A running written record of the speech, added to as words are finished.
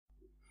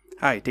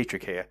Hi,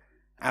 Dietrich here.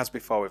 As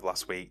before with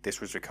last week, this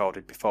was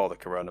recorded before the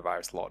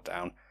coronavirus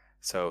lockdown,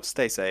 so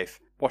stay safe,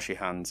 wash your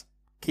hands,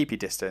 keep your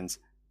distance,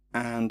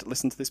 and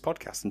listen to this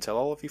podcast and tell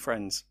all of your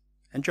friends.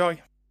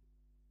 Enjoy!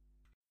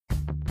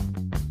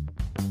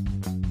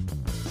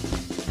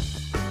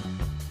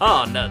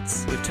 Oh,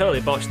 nuts. We've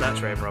totally botched that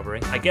train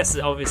robbery. I guess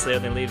it obviously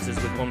only leaves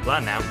us with one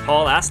plan now.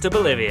 Haul ass to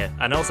Bolivia,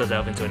 and also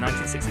delve into a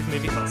 1960s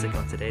movie classic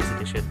on today's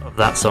edition of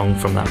That Song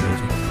from That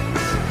Movie.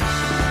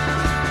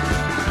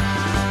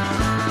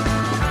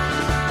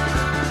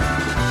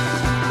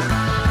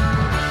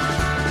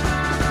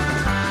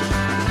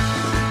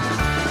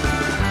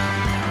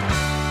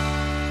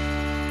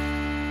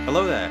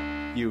 Hello there,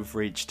 you've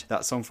reached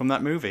That Song from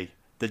That Movie,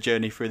 the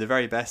journey through the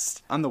very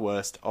best and the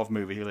worst of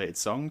movie-related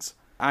songs.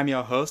 I'm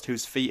your host,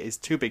 whose feet is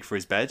too big for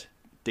his bed,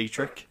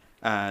 Dietrich,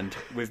 and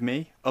with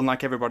me,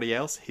 unlike everybody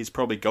else, he's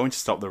probably going to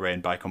stop the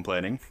rain by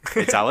complaining.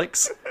 It's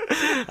Alex.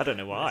 I don't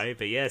know why,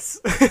 but yes.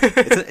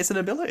 It's an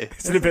ability.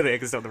 It's an ability I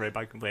can stop the rain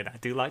by complaining. I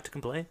do like to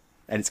complain.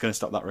 And it's going to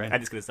stop that rain.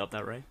 And it's going to stop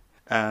that rain.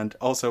 And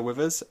also with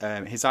us,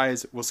 his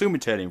eyes will soon be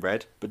turning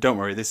red, but don't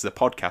worry, this is a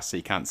podcast, so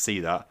you can't see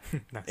that.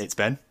 Nice. It's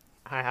Ben.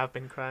 I have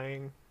been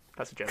crying.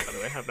 That's a joke, by the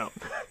way. I've not.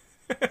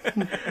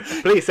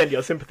 Please send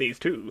your sympathies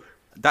too.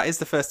 That is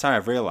the first time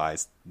I've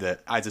realised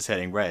that eyes are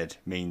turning red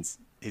means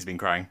he's been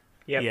crying.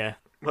 Yep. Yeah.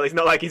 Well, it's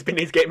not like he's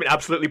getting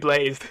absolutely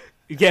blazed.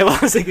 Yeah, well,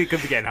 I was thinking it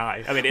could be getting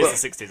high. I mean,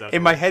 it's the 60s. After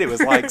In my head, it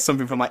was like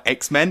something from like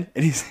X-Men,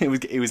 and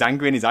he was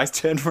angry and his eyes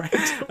turned red.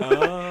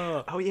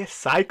 Oh yes,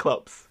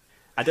 Cyclops.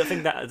 I don't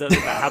think that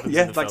happens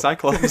Yeah, in the like film.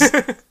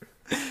 Cyclops.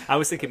 I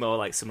was thinking more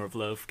like Summer of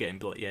Love getting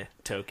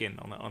token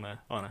on a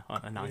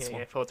nice Yeah,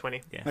 one.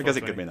 420. Yeah, I guess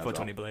it could be that as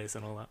 420 Blaze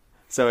and all that.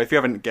 So if you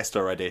haven't guessed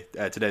already,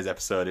 today's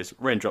episode is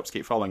Raindrops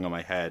Keep Falling on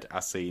My Head,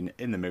 as seen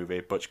in the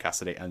movie Butch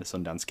Cassidy and the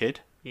Sundance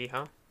Kid.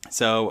 Yeehaw.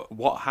 So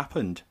what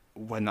happened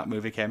when that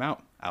movie came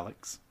out,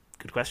 Alex?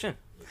 Good question.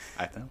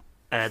 I don't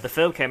know. The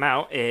film came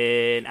out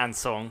and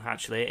song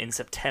actually in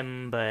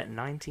September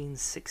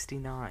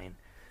 1969.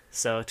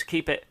 So to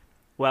keep it,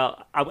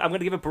 well, I'm going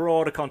to give a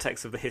broader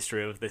context of the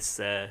history of this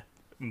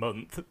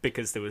month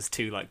because there was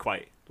two like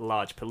quite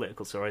large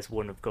political stories.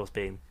 One, of course,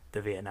 being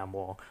the Vietnam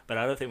War, but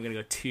I don't think we're going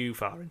to go too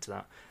far into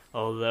that.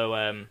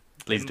 Although,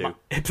 Please do.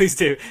 Please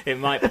do. It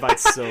might provide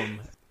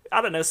some,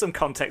 I don't know, some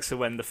context for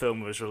when the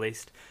film was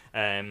released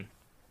and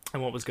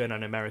what was going on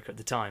in America at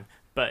the time.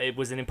 But it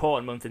was an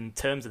important month in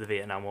terms of the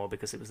Vietnam War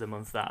because it was the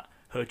month that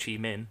Ho Chi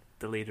Minh,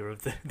 the leader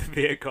of the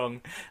Viet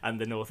Cong and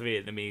the North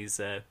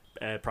Vietnamese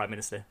Prime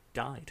Minister,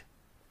 died.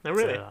 Oh,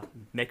 really? So,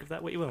 make of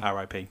that what you will.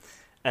 R.I.P.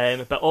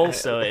 But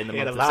also in the he month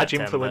had a of large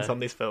September, influence on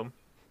this film.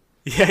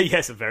 Yeah,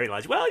 yes, a very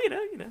large. Well, you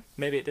know,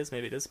 maybe it does,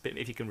 but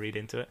if you can read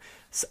into it.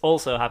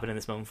 Also happening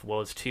this month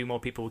was 2 more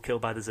people were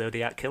killed by the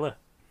Zodiac Killer.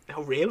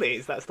 Oh, really?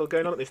 Is that still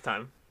going on at this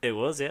time? It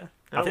was, yeah.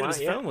 I Oh, think wow, it was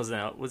a yeah. film,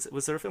 wasn't it?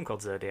 Was there a film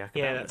called Zodiac?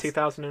 Yeah, about that this?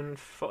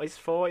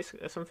 2004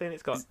 or something.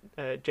 It's got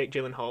Jake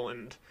Gyllenhaal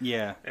and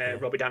Yeah.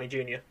 Robert Downey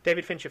Jr.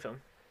 David Fincher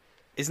film.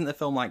 Isn't the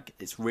film like,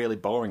 it's really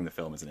boring, the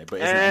film, isn't it?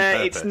 But isn't it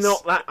on purpose? It's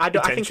not that. I think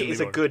it Intentionally is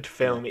a boring. good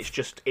film.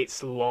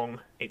 It's long.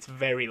 It's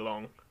very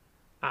long.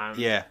 And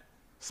Yeah.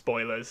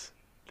 spoilers,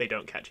 they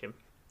don't catch him.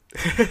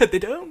 They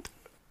don't.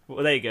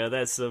 Well, there you go.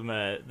 There's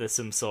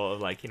some sort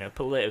of like, you know,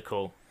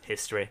 political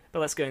history. But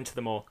let's go into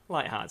the more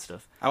light-hearted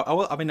stuff.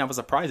 I mean, I was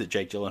surprised that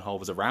Jake Gyllenhaal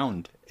was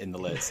around in the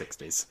late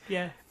 60s.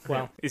 Yeah.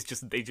 Well, he's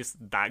just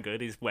that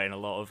good. He's wearing a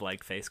lot of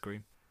like face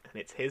cream.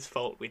 And it's his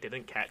fault we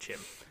didn't catch him.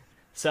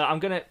 So I'm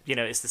gonna, you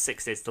know, it's the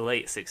 60s, the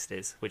late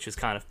 60s, which is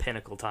kind of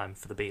pinnacle time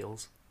for the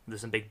Beatles. There's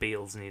some big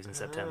Beatles news in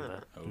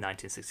September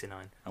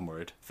 1969. I'm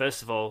worried.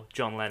 First of all,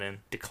 John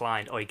Lennon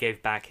declined, or he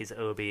gave back his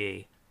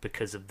OBE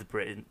because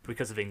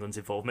of England's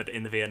involvement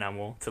in the Vietnam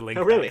War to link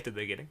Oh, really? back to the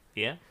beginning.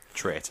 Yeah.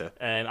 Traitor.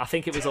 I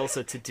think it was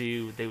also to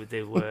do. They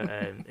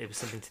were. It was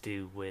something to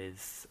do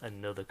with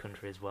another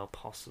country as well,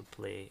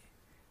 possibly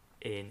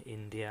in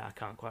India. I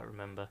can't quite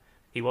remember.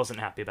 He wasn't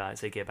happy about it,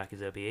 so he gave back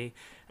his OBE.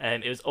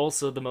 It was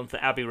also the month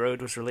that Abbey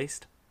Road was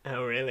released.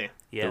 Oh, really?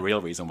 Yeah, The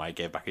real reason why he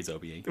gave back his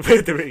OBE.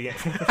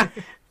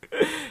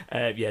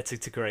 yeah,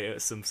 to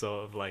create some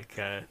sort of like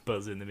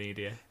buzz in the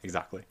media.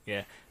 Exactly.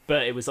 Yeah,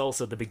 but it was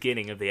also the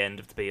beginning of the end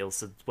of the Beatles.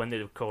 So when they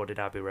recorded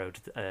Abbey Road,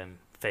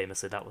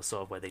 famously, that was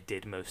sort of where they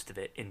did most of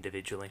it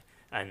individually,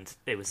 and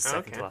it was the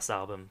second to last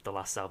album. The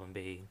last album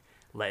being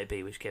Let It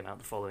Be, which came out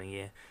the following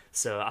year.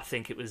 So I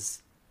think it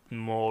was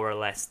more or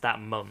less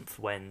that month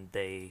when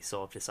they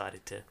sort of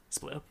decided to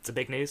split up. It's a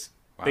big news.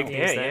 Wow. Big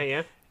news there.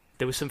 Yeah.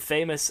 There was some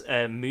famous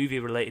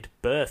movie-related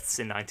births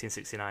in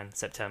 1969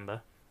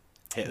 September.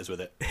 Hit us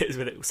with it.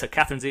 So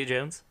Catherine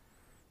Zeta-Jones.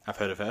 I've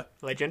heard of her.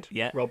 Legend.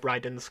 Yeah. Rob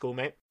Brydon's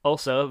schoolmate.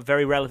 Also,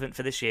 very relevant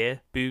for this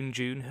year, Boon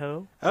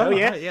Joon-ho. Oh,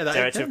 yeah. That,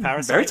 Director of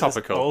Parasite. Very was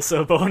topical.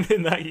 also born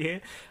in that year.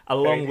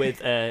 Along Very- with,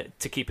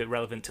 to keep it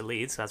relevant to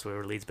Leeds, as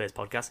we're a Leeds-based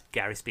podcast,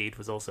 Gary Speed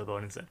was also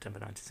born in September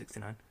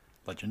 1969.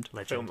 Legend.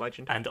 Film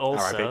legend. And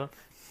also,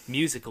 R.I.P.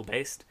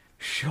 musical-based,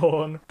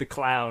 Sean the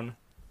Clown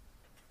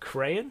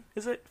Crayon,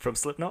 is it? From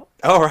Slipknot?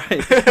 Oh,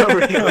 right.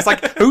 I was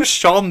like, who's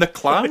Sean the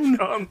Clown?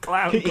 Sean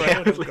Clown.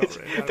 Yeah,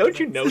 Crayon. don't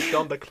you know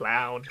Sean the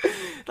Clown?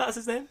 That's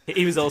his name.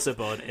 He was also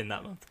born in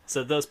that month.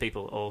 So those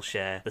people all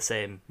share the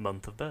same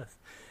month of birth.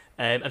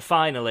 And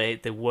finally,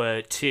 there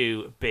were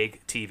 2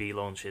 big TV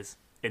launches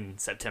in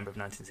September of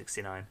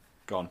 1969.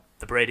 Go on.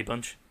 The Brady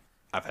Bunch.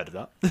 I've heard of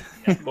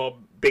that. More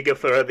bigger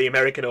for the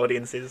American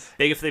audiences.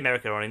 Bigger for the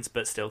American audience,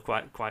 but still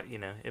quite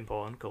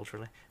important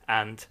culturally.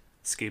 And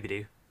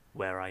Scooby-Doo,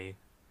 Where Are You?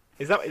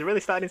 Is that it? Really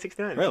started in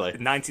 '69? Really?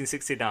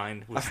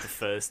 1969 was the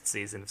first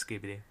season of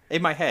Scooby-Doo.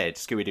 In my head,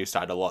 Scooby-Doo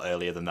started a lot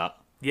earlier than that.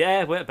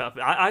 Yeah, but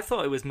I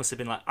thought it must have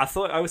been like I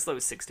always thought it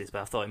was 60s,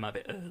 but I thought it might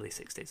be early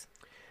 60s.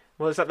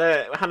 Well, is that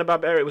the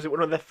Hanna-Barbera? Was it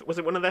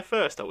one of their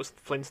first, or was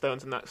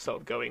Flintstones and that sort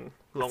of going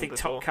long I think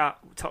before?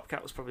 Top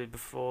Cat was probably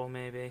before,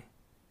 maybe.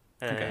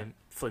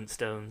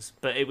 Flintstones,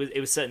 but it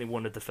was certainly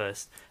one of the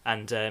first,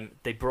 and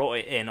they brought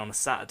it in on a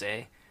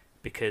Saturday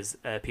because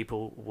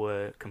people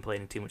were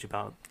complaining too much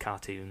about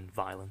cartoon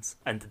violence,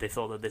 and they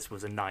thought that this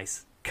was a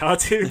nice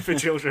cartoon for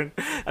children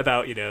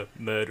about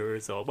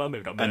murderers, or well,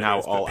 maybe not murderers, And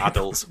how but all people-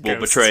 adults will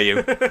ghosts. betray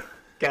you.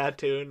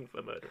 Cartoon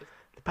for murderers.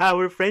 The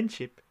power of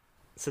friendship.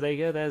 So there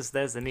you go. There's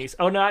the news.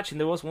 Oh no, actually,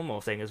 there was one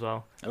more thing as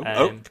well.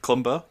 Oh,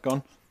 Clumber,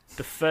 gone.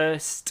 The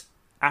first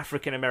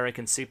African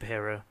American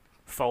superhero,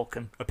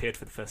 Falcon, appeared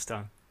for the first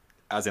time.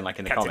 As in, like,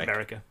 in the Captain comic.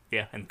 America,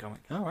 yeah, in the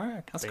comic. Oh,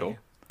 right, that's There cool. you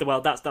go.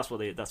 Well, that's what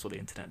the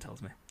internet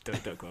tells me.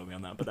 Don't quote me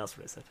on that, but that's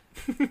what it said.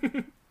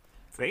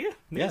 So yeah,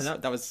 Yeah, news. no,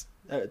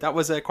 that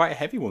was quite a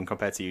heavy one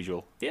compared to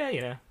usual. Yeah,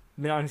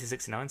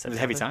 1969. It was a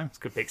heavy time.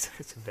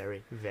 It's a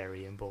very,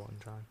 very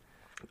important time.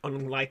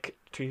 Unlike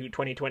to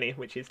 2020,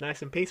 which is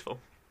nice and peaceful.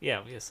 Yeah,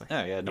 obviously.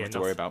 Oh, yeah, nothing to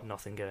worry about.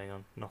 Nothing going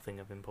on. Nothing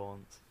of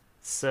importance.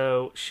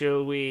 So,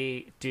 shall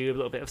we do a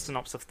little bit of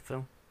synopsis of the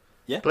film?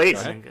 Yeah, Please. go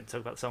ahead. And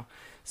talk about the song.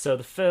 So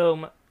the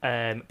film,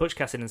 Butch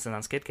Cassidy and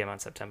Sundance Kid, came out in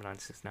September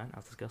 1969,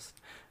 as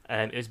discussed.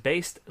 It was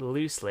based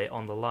loosely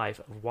on the life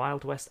of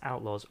Wild West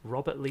outlaws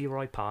Robert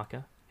Leroy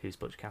Parker, who's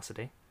Butch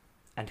Cassidy,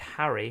 and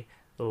Harry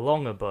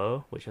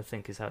Longabaugh, which I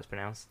think is how it's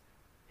pronounced,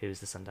 who's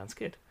the Sundance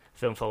Kid. The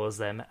film follows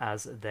them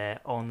as they're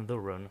on the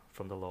run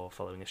from the law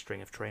following a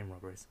string of train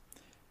robberies.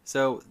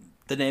 So,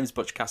 the names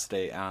Butch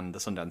Cassidy and the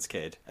Sundance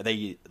Kid, are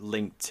they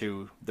linked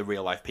to the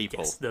real-life people?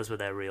 Yes, those were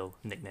their real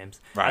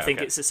nicknames. Right, I think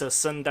okay. it's so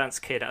Sundance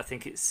Kid. I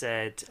think it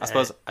said. I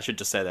suppose I should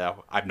just say that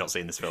I've not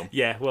seen this film.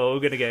 Yeah, well, we're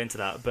going to go into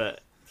that,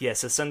 but yeah,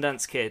 so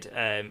Sundance Kid,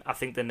 I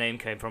think the name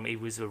came from, he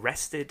was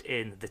arrested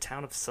in the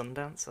town of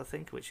Sundance, I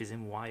think, which is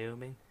in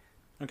Wyoming,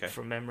 Okay.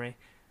 from memory.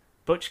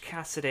 Butch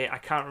Cassidy, I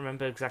can't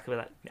remember exactly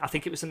what that, I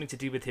think it was something to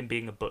do with him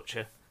being a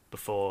butcher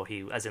before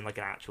he, as in like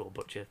an actual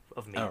butcher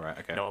of meat, Oh, right,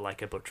 okay. not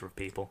like a butcher of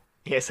people.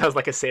 Yeah, it sounds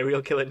like a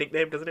serial killer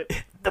nickname, doesn't it?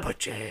 The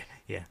Butcher!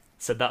 Yeah.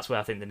 So that's where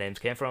I think the names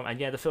came from, and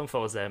yeah, the film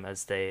follows them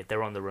as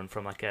they're on the run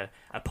from like a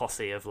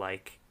posse of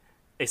like,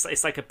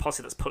 it's like a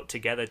posse that's put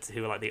together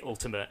who are like the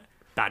ultimate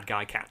bad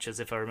guy catchers,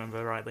 if I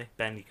remember rightly.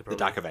 Ben, you could probably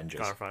Dark Avengers.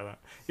 clarify that.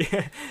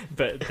 Yeah,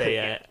 but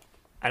they,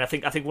 and I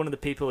think one of the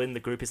people in the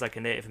group is like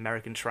a Native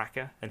American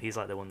tracker, and he's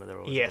like the one that they're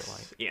always Yes,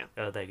 like, yeah.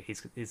 oh, there,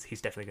 he's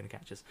definitely going to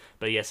catch us.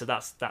 But yeah, so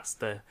that's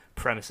the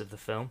premise of the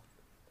film.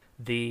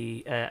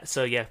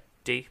 So yeah,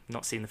 D,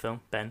 not seen the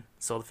film. Ben,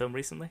 saw the film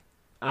recently.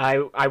 I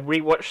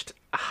rewatched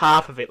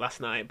half of it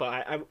last night,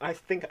 but I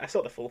think I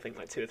saw the full thing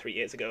like 2 or 3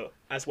 years ago,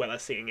 as well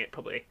as seeing it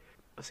probably.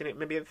 I've seen it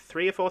maybe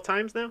 3 or 4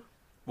 times now.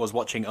 Was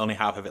watching only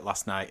half of it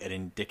last night an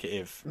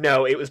indicative...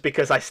 No, it was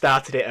because I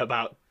started it at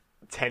about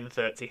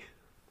 10:30,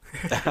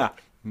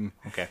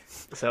 Okay.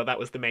 so that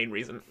was the main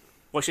reason.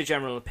 What's your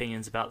general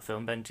opinions about the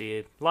film, Ben? Do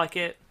you like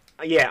it?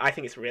 Yeah, I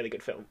think it's a really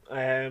good film.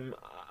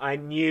 I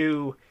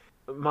knew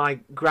my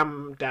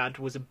granddad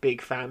was a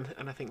big fan,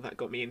 and I think that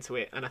got me into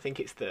it. And I think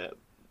it's the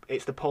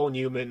Paul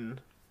Newman,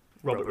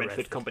 Robert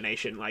Redford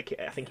combination. Like,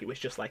 I think it was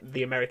just like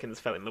the Americans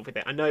fell in love with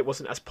it. I know it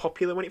wasn't as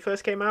popular when it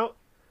first came out.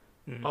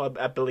 Or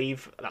I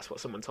believe that's what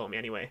someone told me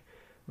anyway.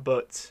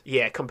 But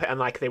yeah, and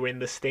like they were in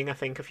The Sting, I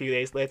think, a few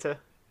days later.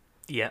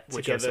 Yeah,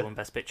 which Together. also won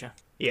Best Picture.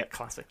 Yeah,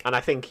 Classic. and I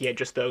think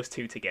just those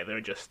two together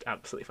are just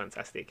absolutely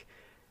fantastic.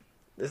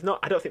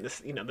 I don't think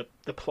this,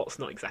 the plot's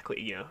not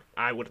exactly,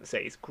 I wouldn't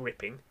say it's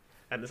gripping,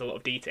 and there's a lot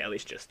of detail.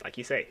 It's just like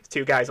you say, it's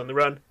 2 guys on the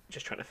run,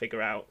 just trying to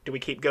figure out, do we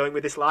keep going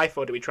with this life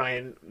or do we try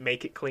and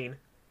make it clean?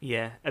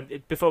 Yeah,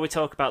 and before we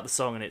talk about the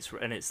song and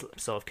its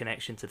sort of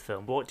connection to the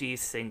film, what do you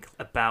think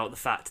about the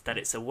fact that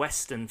it's a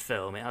Western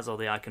film? It has all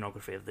the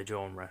iconography of the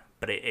genre,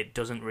 but it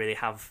doesn't really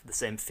have the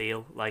same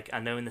feel. Like, I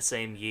know in the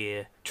same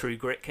year, True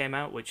Grit came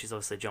out, which is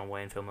obviously a John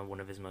Wayne film and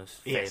one of his most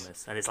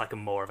famous, and it's like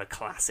more of a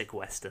classic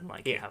Western.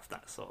 Like, you have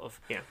that sort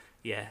of...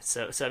 Yeah,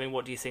 so I mean,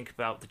 what do you think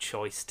about the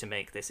choice to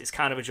make this? It's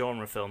kind of a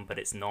genre film, but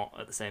it's not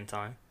at the same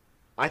time.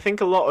 I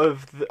think a lot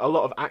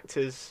of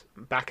actors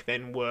back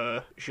then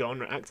were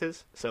genre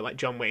actors. So like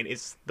John Wayne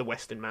is the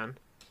Western man,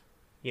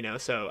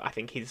 So I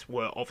think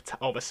were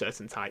of a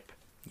certain type,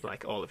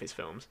 like all of his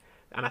films.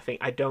 And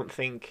I don't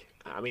think.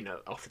 I mean,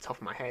 off the top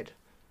of my head,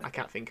 I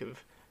can't think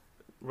of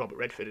Robert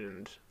Redford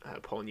and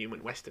Paul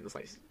Newman westerns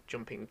like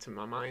jumping to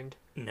my mind.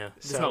 No,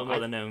 it's So, not what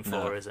they're known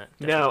for, is it?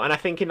 No, and I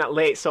think in that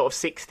late sort of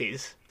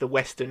 60s, the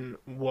western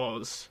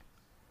was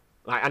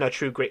like, I know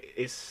True Grit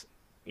is,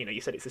 you know,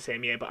 you said it's the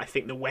same year, but I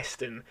think the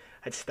western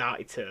had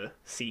started to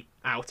seep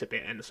out a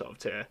bit and sort of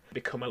to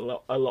become a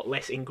lot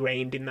less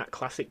ingrained in that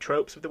classic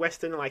tropes of the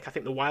western. Like, I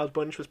think The Wild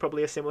Bunch was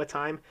probably a similar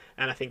time,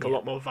 and I think a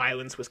lot more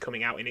violence was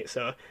coming out in it.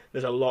 So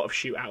there's a lot of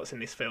shootouts in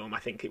this film. I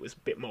think it was a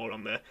bit more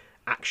on the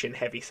action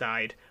heavy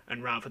side,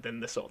 and rather than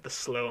the sort of the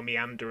slow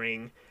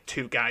meandering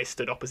two guys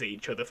stood opposite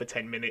each other for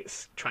 10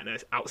 minutes trying to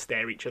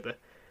outstare each other,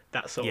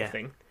 that sort of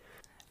thing.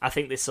 I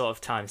think this sort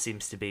of time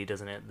seems to be,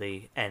 doesn't it,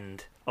 the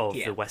end of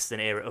the Western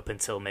era up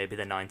until maybe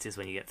the 90s,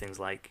 when you get things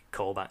like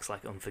callbacks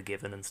like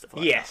Unforgiven and stuff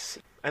like that. Yes,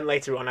 and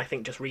later on I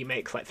think just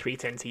remakes like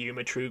 3:10 to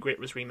Yuma, True Grit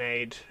was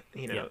remade,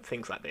 you know,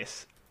 things like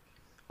this.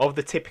 Of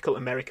the typical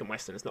American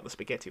Westerns, not the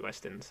spaghetti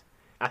Westerns,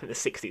 I think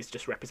the 60s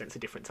just represents a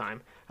different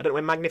time. I don't know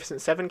when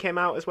Magnificent Seven came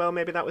out as well,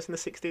 maybe that was in the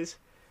 60s.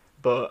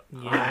 But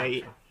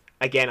I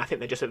think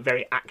they're just a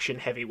very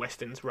action-heavy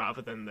Westerns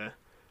rather than the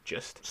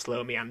just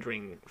slow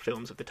meandering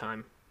films of the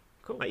time.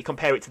 Cool. Like, you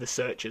compare it to The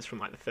Searchers from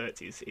like the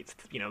 30s, it's,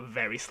 you know,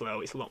 very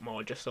slow. It's a lot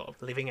more just sort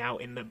of living out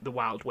in the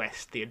Wild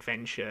West, the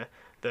adventure,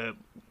 the,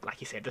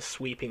 like you said, the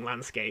sweeping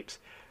landscapes.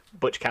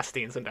 Butch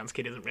Cassidy and Sundance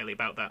Kid isn't really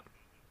about that.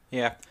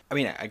 Yeah, I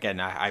mean,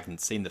 again, I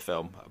haven't seen the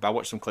film, but I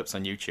watched some clips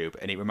on YouTube,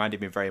 and it reminded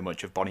me very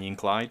much of Bonnie and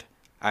Clyde.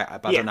 I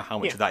don't know how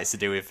much of that is to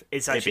do with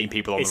it being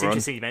people on the run. It's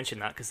interesting you mention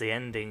that, because the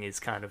ending is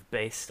kind of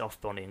based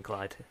off Bonnie and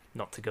Clyde.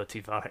 Not to go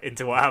too far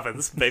into what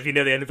happens, but if you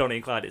know the end of Bonnie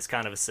and Clyde, it's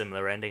kind of a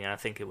similar ending, and I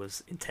think it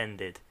was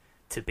intended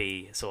to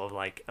be sort of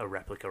like a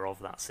replica of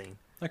that scene.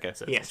 Okay,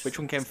 so yes. Which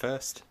one came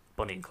first?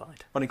 Bonnie and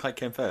Clyde. Bonnie and Clyde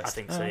came first? I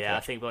think so, yeah. I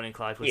think Bonnie and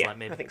Clyde was like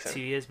maybe 2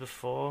 years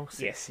before.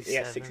 67.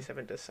 Yes,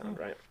 67 does sound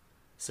right.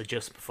 So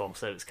just before,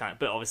 so it's kind of,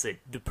 but obviously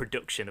the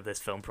production of this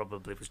film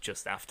probably was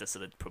just after, so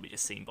they'd probably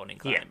just seen Bonnie and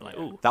Clyde and be like,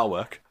 ooh, that'll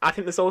work. I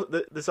think there's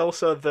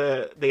also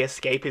the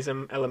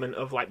escapism element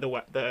of like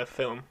the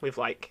film, with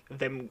like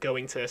them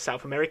going to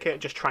South America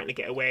and just trying to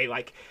get away.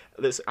 Like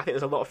I think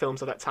there's a lot of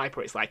films of that type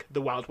where it's like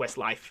the Wild West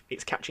life,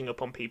 it's catching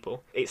up on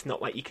people. It's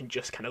not like you can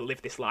just kind of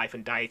live this life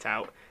and die it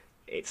out.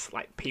 It's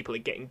like people are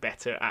getting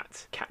better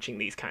at catching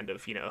these kind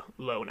of, you know,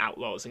 lone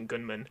outlaws and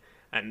gunmen,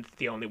 and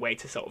the only way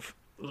to sort of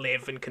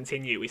live and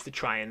continue is to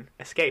try and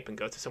escape and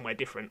go to somewhere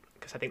different.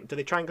 Because I think, do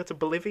they try and go to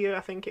Bolivia? I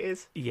think it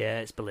is. Yeah,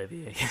 it's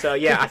Bolivia. So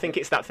yeah, I think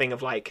it's that thing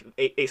of like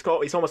it's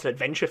almost an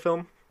adventure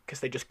film,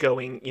 because they're just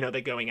going, you know, they're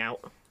going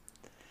out.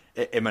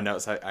 In my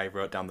notes, I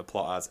wrote down the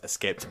plot as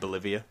 "Escape to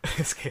Bolivia."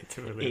 Escape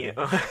to Bolivia.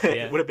 Yeah.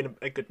 It would have been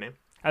a good name.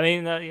 I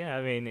mean,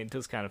 it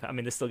does kind of. I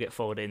mean, they still get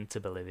forward into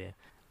Bolivia.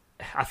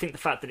 I think the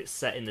fact that it's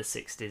set in the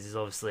 60s is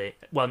obviously,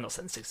 well, not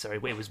set in the 60s,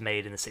 sorry, it was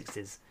made in the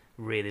 60s,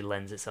 really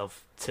lends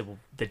itself to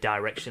the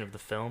direction of the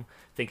film.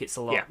 I think it's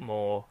a lot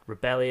more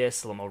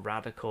rebellious, a lot more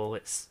radical.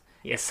 It's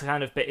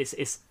kind of,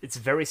 it's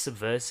very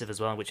subversive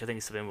as well, which I think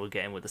is something we'll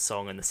get in with the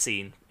song and the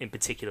scene in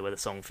particular where the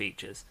song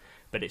features.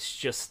 But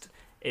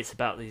it's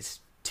about these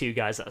two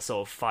guys that are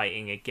sort of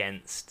fighting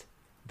against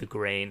the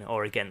grain,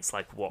 or against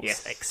like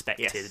what's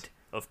expected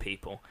of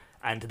people.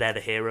 And they're the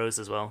heroes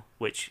as well,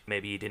 which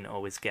maybe you didn't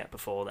always get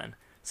before then.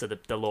 So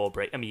the law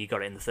break, I mean, you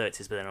got it in the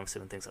 30s, but then obviously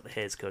when things like the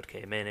Hays Code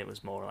came in, it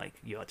was more like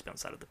you had to be on the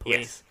side of the police.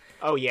 Yes.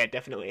 Oh yeah,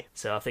 definitely.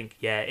 So I think,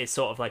 it's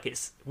sort of like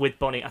it's with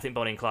Bonnie. I think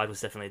Bonnie and Clyde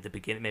was definitely the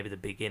beginning, maybe the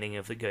beginning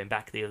of the going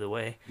back the other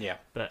way. Yeah,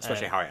 but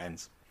especially how it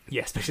ends.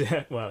 Yeah,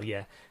 especially well,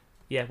 yeah.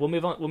 We'll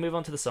move on. We'll move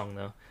on to the song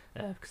though,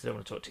 because I don't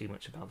want to talk too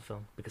much about the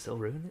film because it'll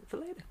ruin it for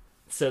later.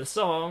 So the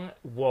song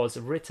was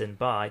written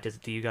by.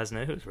 Do you guys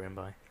know who it was written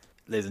by?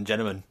 Ladies and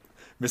gentlemen,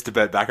 Mr.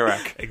 Burt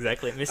Bacharach.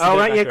 Exactly, Mr. Oh, Burt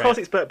right, Bacharach. yeah, of course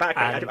it's Burt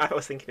Bacharach. I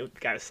was thinking of the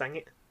guy who sang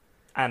it.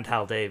 And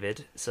Hal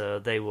David, so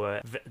they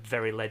were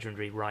very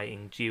legendary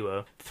writing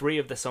duo. 3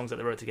 of the songs that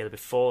they wrote together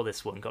before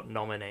this one got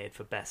nominated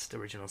for Best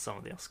Original Song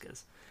at the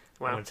Oscars.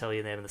 Wow. I'm going to tell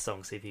you the name of the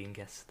song, see if you can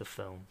guess the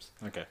films.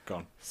 Okay, go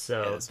on.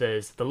 So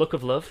there's The Look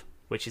of Love,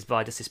 which is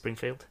by Dusty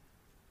Springfield.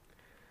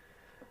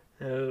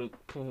 No.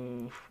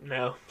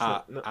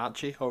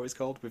 Archie, or it's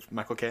called, with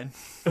Michael Caine.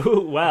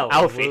 Well,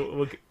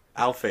 Alfie.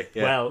 Alfie,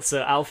 yeah. Well,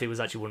 so Alfie was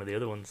actually one of the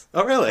other ones.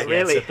 Oh, really?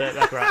 Really? So Burt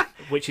Bacharach,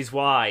 which is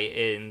why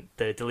in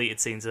the deleted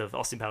scenes of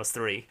Austin Powers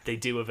 3, they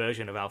do a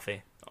version of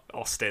Alfie,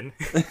 Austin,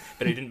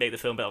 but he didn't make the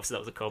film, but obviously that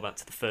was a callback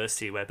to the first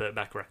 2 where Burt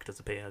Bacharach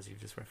does appear, as you've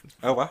just referenced.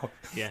 Oh, wow.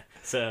 Yeah,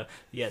 so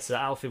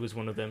Alfie was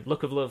one of them.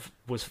 Look of Love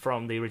was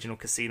from the original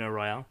Casino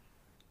Royale.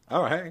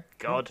 All right.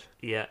 God.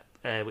 Yeah,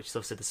 which is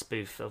obviously the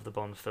spoof of the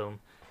Bond film.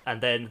 And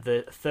then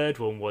the third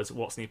one was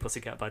What's New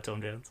Pussycat by Tom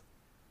Jones.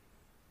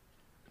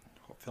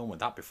 What film would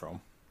that be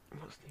from?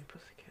 What's New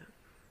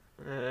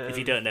Pussycat? If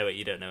you don't know it,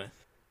 you don't know it.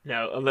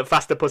 No, and the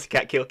Faster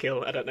Pussycat Kill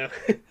Kill, I don't know.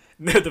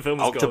 No, the film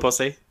was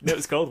Octopussy? No,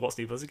 it's called What's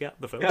New Pussycat,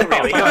 the film. Oh,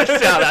 really? No,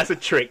 that's a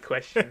trick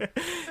question.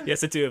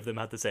 Yes, the 2 of them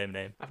had the same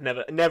name. I've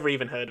never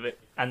even heard of it.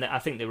 And I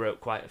think they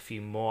wrote quite a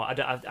few more.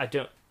 I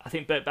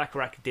think Burt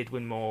Bacharach did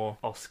win more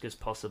Oscars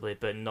possibly,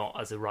 but not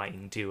as a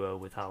writing duo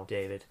with Hal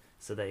David.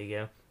 So there you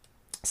go.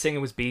 Singer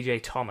was BJ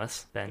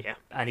Thomas, Ben. Yeah.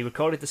 And he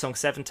recorded the song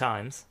 7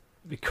 times.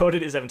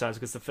 Recorded it 7 times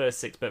because the first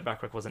 6 Burt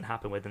Bacharach wasn't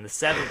happy with, and the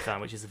 7th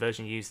time, which is the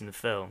version used in the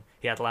film,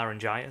 he had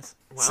laryngitis.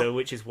 Wow. So,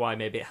 which is why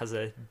maybe it has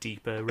a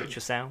deeper, richer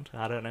sound.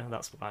 I don't know.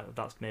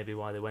 That's maybe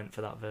why they went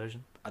for that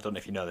version. I don't know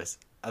if you know this.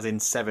 As in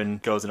 7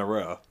 goes in a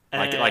row,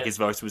 like his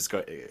voice was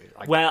going.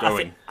 I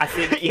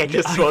think Yeah,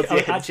 just towards the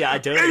end. Actually, I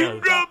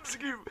don't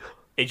know.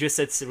 It just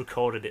said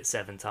recorded it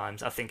 7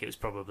 times. I think it was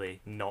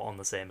probably not on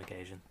the same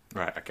occasion.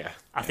 Right. Okay.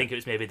 I think it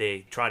was maybe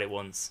they tried it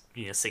once,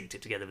 synced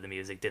it together with the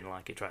music, didn't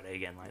like it, tried it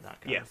again, like that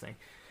kind of thing.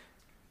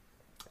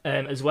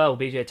 As well,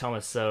 BJ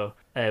Thomas, so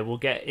we'll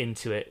get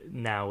into it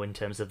now in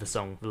terms of the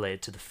song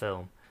related to the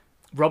film.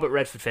 Robert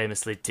Redford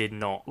famously did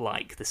not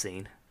like the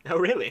scene. Oh,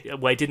 really?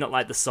 Well, he did not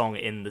like the song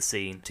in the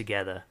scene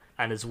together.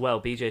 And as well,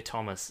 BJ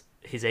Thomas,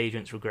 his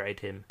agents regretted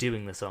him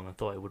doing the song and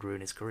thought it would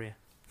ruin his career.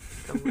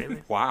 Oh,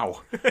 really?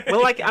 Wow.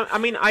 Well, like, I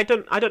mean, I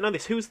don't know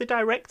this. Who's the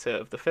director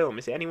of the film?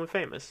 Is it anyone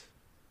famous?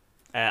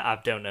 I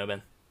don't know,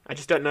 Ben. I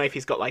just don't know if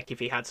if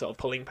he had sort of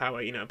pulling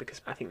power,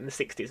 because I think in the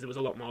 60s there was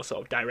a lot more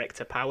sort of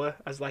director power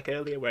as like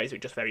earlier, whereas it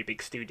was just very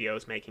big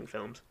studios making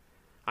films.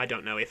 I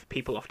don't know if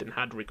people often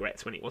had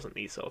regrets when it wasn't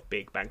these sort of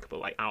big bankable,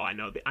 like, oh, I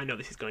know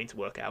this is going to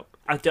work out.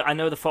 I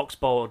know the Fox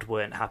board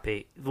weren't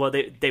happy. Well,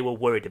 they were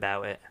worried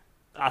about it.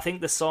 I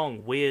think the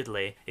song,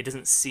 weirdly, it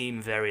doesn't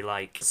seem very,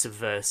 like,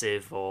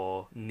 subversive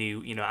or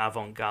new,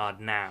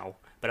 avant-garde now.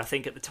 But I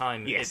think at the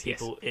time,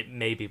 it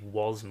maybe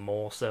was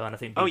more so, and I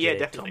think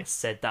BJ Thomas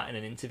said that in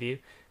an interview,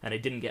 and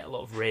it didn't get a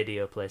lot of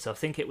radio play, so I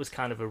think it was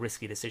kind of a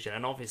risky decision.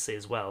 And obviously,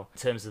 as well, in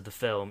terms of the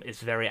film,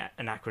 it's very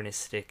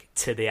anachronistic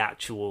to the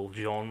actual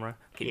genre.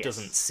 It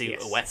doesn't suit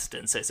a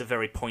Western, so it's a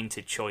very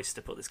pointed choice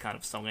to put this kind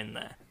of song in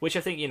there. Which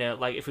I think,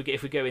 like,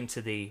 if we go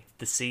into the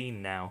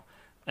scene now,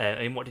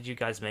 what did you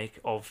guys make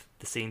of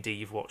the scene?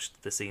 You've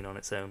watched the scene on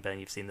its own, Ben.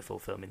 You've seen the full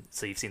film,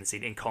 so you've seen the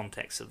scene in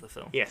context of the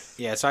film. Yes.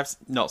 Yeah, so I've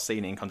not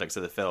seen it in context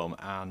of the film,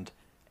 and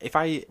if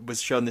I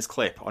was shown this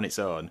clip on its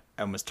own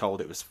and was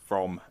told it was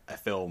from a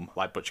film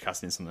like Butch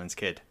Cassidy and Sundance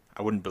Kid,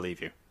 I wouldn't believe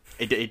you.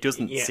 It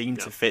doesn't seem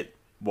to fit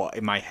what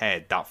in my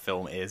head that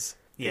film is.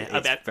 Yeah,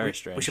 it's very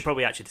strange. We should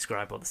probably actually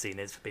describe what the scene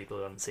is for people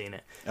who haven't seen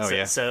it.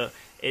 So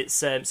it's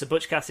so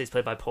Butch Cassidy is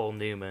played by Paul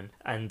Newman,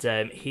 and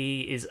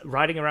he is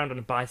riding around on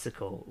a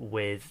bicycle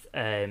with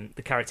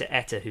the character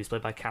Etta, who's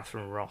played by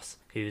Catherine Ross,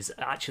 who's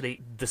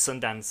actually the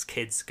Sundance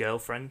Kid's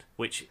girlfriend,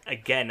 which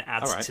again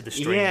adds to the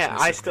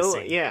strangeness of the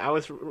scene. I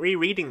was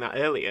rereading that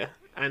earlier,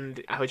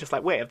 and I was just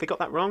like, wait, have they got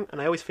that wrong?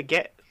 And I always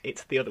forget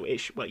it's the other way.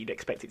 Well, you'd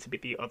expect it to be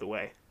the other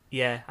way.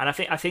 Yeah, and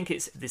I think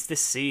it's this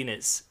scene.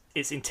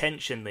 It's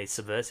intentionally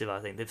subversive, I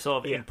think. They've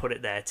sort of put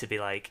it there to be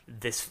like,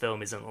 this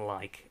film isn't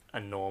like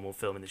a normal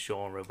film in the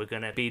genre. We're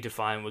going to be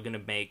defiant. We're going to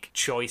make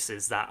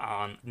choices that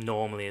aren't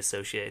normally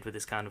associated with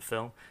this kind of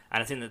film.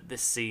 And I think that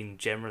this scene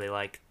generally,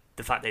 like,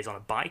 the fact that he's on a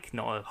bike,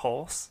 not a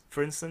horse,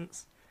 for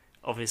instance,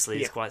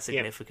 obviously is quite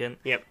significant.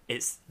 Yep.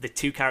 It's the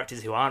two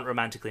characters who aren't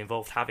romantically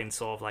involved having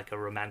sort of like a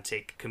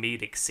romantic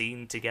comedic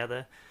scene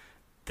together.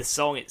 The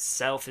song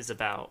itself is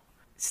about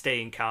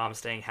staying calm,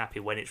 staying happy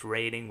when it's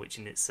raining, which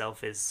in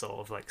itself is sort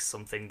of like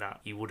something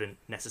that you wouldn't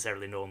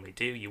necessarily normally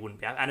do. You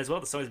wouldn't be, and as well,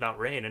 the song is about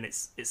rain, and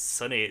it's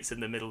sunny. It's in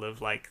the middle of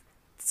like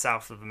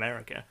south of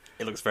America.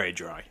 It looks very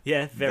dry.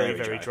 Yeah,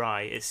 very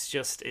dry.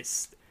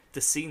 It's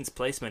the scene's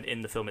placement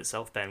in the film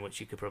itself, Ben, which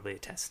you could probably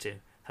attest to,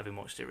 having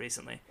watched it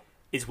recently,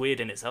 is weird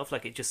in itself.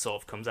 Like, it just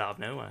sort of comes out of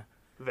nowhere.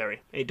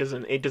 Very. It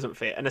doesn't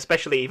fit, and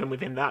especially even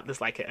within that,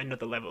 there's like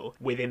another level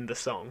within the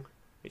song,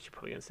 which you're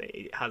probably gonna say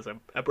it has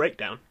a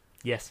breakdown.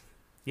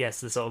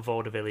 Yes, the sort of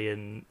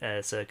vaudevillian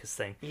circus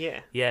thing.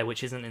 Yeah,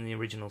 which isn't in the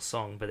original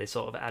song, but they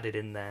sort of added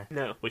in there.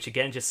 No. Which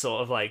again just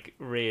sort of like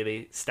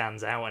really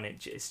stands out, and it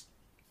just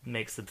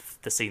makes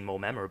the scene more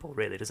memorable,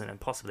 really, doesn't it? And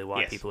possibly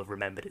why people have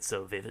remembered it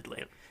so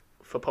vividly.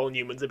 For Paul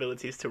Newman's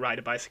abilities to ride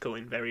a bicycle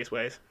in various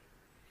ways.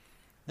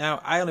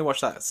 Now, I only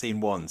watched that scene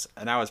once,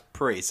 and I was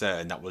pretty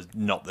certain that was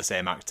not the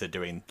same actor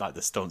doing like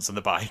the stunts on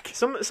the bike.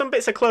 Some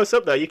bits are close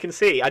up though. You can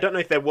see. I don't know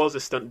if there was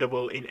a stunt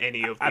double in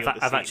any of the other scenes.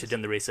 I've actually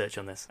done the research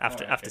on this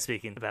after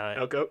speaking about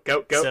it. Oh,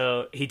 go.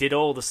 So he did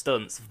all the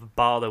stunts,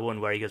 bar the one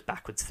where he goes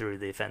backwards through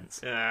the fence.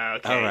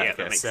 That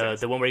makes sense. So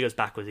the one where he goes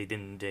backwards he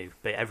didn't do,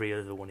 but every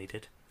other one he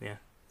did. Yeah.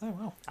 Oh,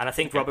 wow. And I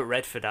think Robert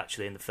Redford,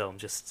 actually, in the film,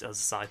 just as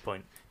a side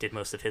point, did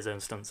most of his own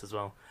stunts as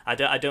well. I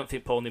don't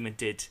think Paul Newman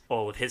did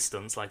all of his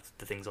stunts, like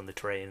the things on the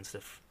train and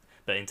stuff,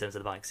 but in terms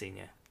of the bike scene,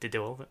 did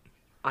do all of it.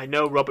 I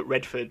know Robert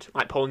Redford,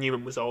 like Paul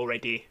Newman, was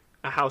already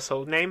a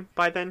household name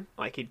by then.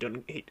 Like I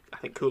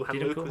think Cool Hand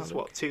Luke was,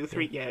 2,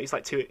 3? Yeah, he's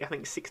like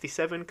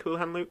 67, Cool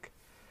Hand Luke.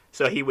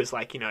 So he was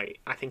like,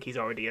 I think he's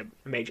already a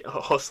major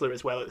hustler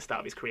as well at the start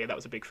of his career. That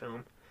was a big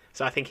film.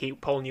 So I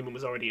think Paul Newman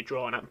was already a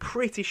draw, and I'm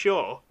pretty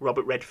sure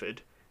Robert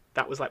Redford,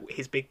 that was like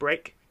his big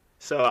break.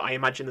 So I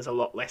imagine there's a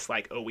lot less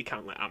like, oh, we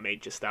can't let our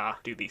major star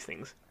do these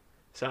things.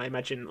 So I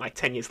imagine like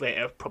 10 years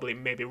later, probably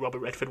maybe Robert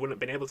Redford wouldn't have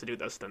been able to do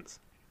those stunts.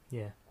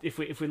 Yeah. If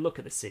we look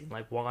at the scene,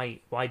 like why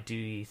do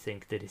you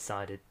think they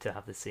decided to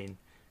have the scene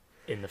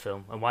in the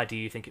film, and why do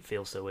you think it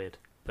feels so weird,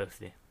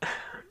 both of you?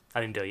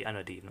 I know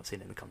you've not seen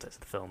it in the context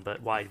of the film,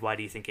 but why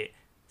do you think it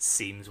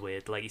seems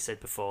weird? Like you said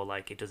before,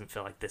 like it doesn't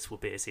feel like this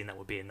would be a scene that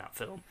would be in that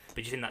film. But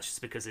do you think that's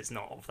just because it's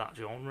not of that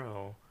genre,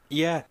 or?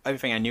 Yeah,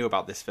 everything I knew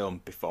about this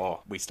film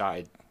before we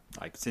started,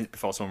 like since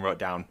before someone wrote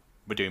down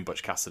we're doing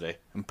Butch Cassidy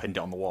and pinned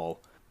it on the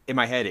wall. In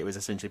my head, it was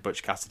essentially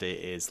Butch Cassidy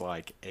is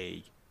like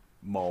a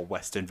more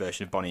Western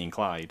version of Bonnie and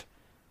Clyde.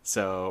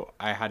 So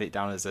I had it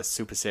down as a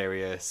super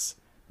serious,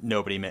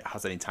 nobody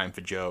has any time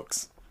for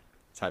jokes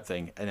type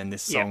thing. And then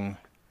this song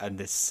and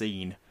this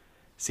scene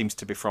seems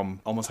to be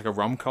from almost like a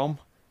rom-com.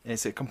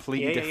 It's a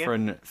completely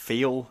different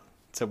feel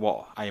to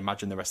what I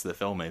imagine the rest of the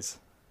film is.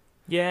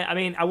 Yeah, I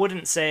mean, I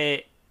wouldn't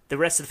say the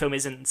rest of the film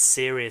isn't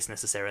serious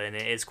necessarily, and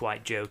it is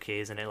quite jokey,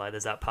 isn't it? Like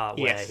there's that part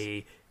where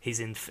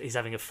he's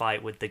having a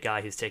fight with the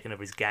guy who's taken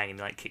over his gang and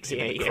like kicks him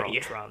in the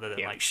crotch rather than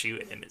like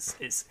shooting him.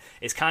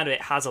 It's kind of,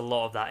 it has a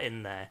lot of that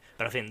in there,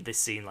 but I think this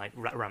scene like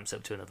ramps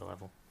up to another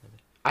level. Maybe.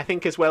 I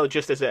think as well,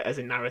 just as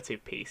a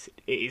narrative piece,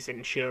 it is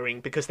ensuring,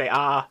 because they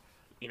are,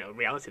 in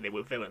reality they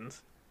were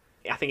villains.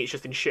 I think it's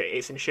just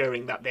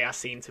ensuring that they are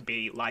seen to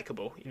be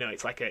likable.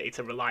 It's like it's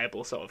a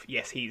reliable sort of,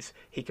 yes, he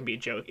can be a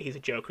joke, he's a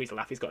joker, he's a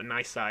laugh, he's got a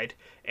nice side.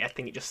 I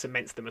think it just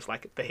cements them as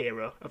like the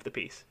hero of the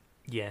piece.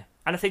 Yeah,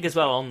 and I think as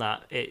well on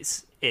that,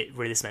 it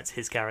really cements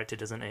his character,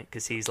 doesn't it?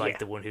 Because he's like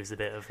the one who's a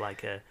bit of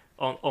like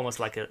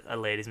almost like a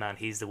ladies' man.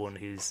 He's the one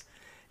who's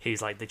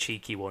like the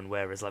cheeky one,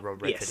 whereas like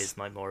Robert Redford is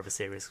like more of a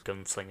serious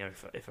gunslinger,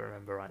 if I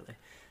remember rightly.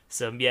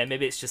 So yeah,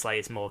 maybe it's just like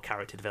it's more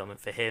character development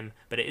for him,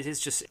 but it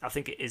is just, I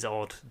think it is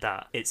odd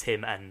that it's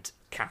him and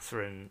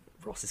Catherine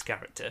Ross's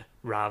character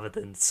rather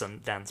than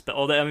Sundance. But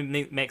although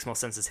it makes more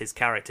sense as his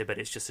character, but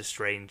it's just a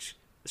strange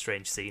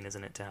scene,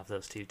 isn't it, to have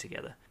those two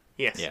together?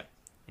 Yes. Yeah.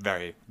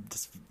 Very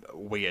just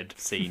weird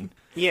scene.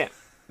 Yeah,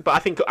 but I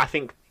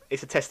think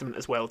it's a testament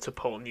as well to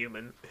Paul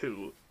Newman,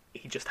 who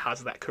he just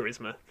has that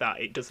charisma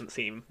that it doesn't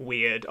seem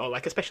weird, or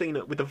like, especially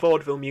with the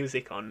vaudeville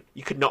music on,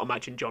 you could not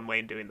imagine John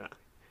Wayne doing that.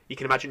 You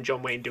can imagine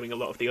John Wayne doing a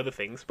lot of the other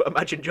things, but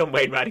imagine John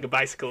Wayne riding a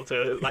bicycle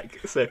to like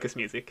circus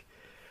music.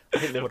 I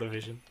think what a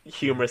vision.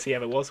 Humorous he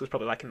ever was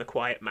probably like in The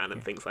Quiet Man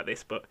and things like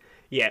this. But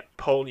yeah,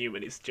 Paul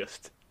Newman is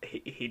just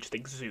he just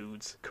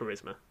exudes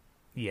charisma.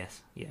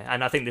 Yes, yeah,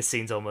 and I think this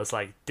scene's almost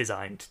like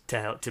designed to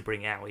help to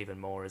bring out even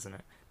more, isn't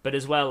it? But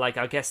as well, like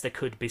I guess there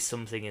could be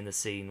something in the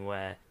scene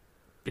where,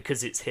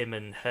 because it's him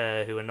and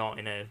her who are not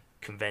in a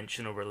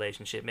conventional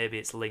relationship, maybe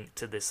it's linked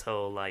to this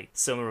whole like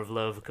Summer of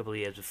Love a couple of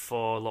years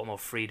before, a lot more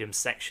freedom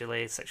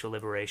sexually, sexual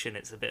liberation.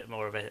 It's a bit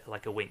more of a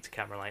like a wink to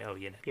camera, like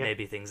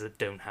maybe things that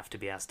don't have to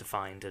be as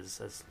defined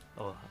as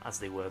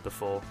they were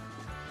before.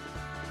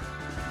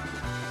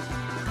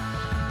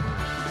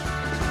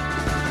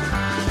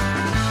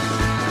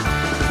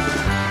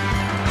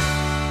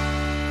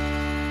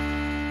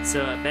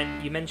 So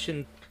Ben, you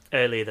mentioned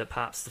earlier that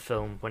perhaps the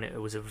film, when it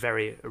was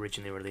very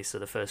originally released, so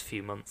the first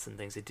few months and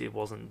things, it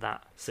wasn't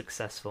that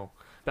successful.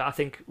 But I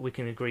think we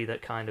can agree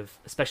that kind of,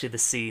 especially the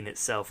scene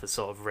itself, has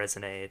sort of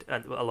resonated,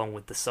 along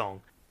with the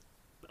song,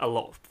 a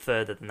lot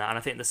further than that. And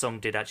I think the song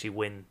did actually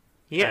win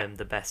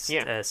the best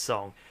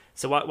song.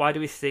 So why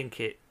do we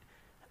think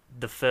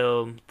the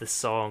film, the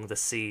song, the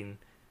scene,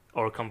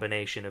 or a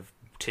combination of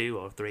two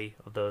or three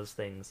of those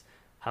things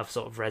have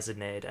sort of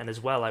resonated? And as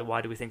well, like,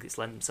 why do we think it's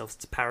lent themselves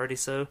to parody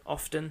so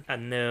often? I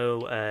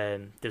know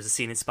there's a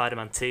scene in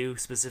Spider-Man 2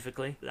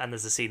 specifically, and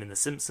there's a scene in The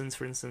Simpsons,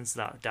 for instance,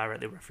 that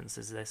directly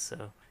references this.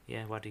 So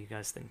yeah, what do you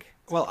guys think?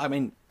 Well, I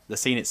mean, the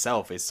scene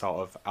itself is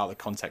sort of out of the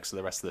context of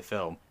the rest of the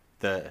film.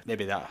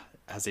 Maybe that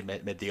has it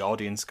made the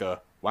audience go,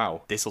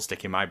 wow, this will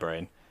stick in my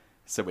brain.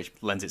 So which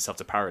lends itself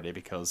to parody,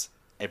 because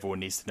everyone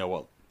needs to know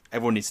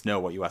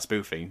what you are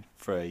spoofing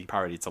for a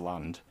parody to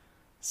land.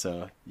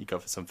 So you go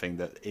for something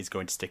that is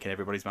going to stick in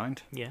everybody's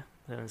mind. Yeah,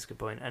 that's a good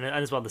point. And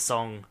as well, the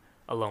song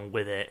along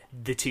with it,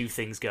 the two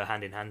things go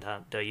hand in hand.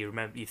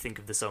 You think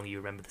of the song, you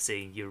remember the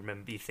scene. You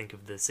think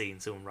of the scene,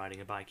 someone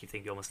riding a bike.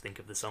 You almost think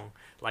of the song.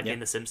 Like in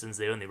The Simpsons,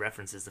 the only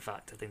reference is the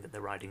fact, I think, that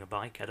they're riding a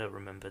bike. I don't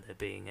remember there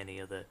being any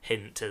other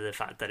hint to the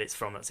fact that it's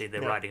from that scene.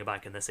 They're riding a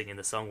bike and they're singing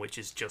the song, which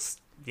is just,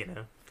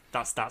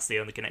 that's the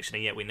only connection,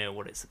 and yet we know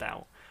what it's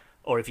about.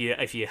 Or if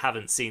you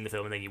haven't seen the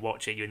film and then you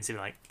watch it, you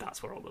instantly like,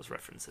 that's where all those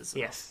references are.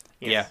 Yes.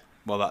 Yeah.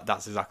 Well,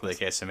 that's exactly the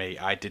case for me.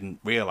 I didn't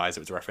realise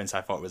it was a reference.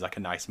 I thought it was like a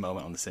nice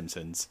moment on The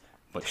Simpsons,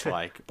 much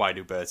like Why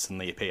Do Birds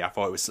Suddenly Appear? I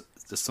thought it was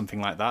just something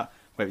like that,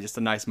 where it was just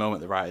a nice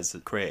moment the writers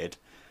had created.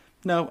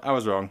 No, I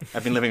was wrong.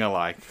 I've been living a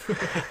lie.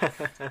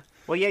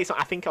 Well, yeah,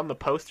 I think on the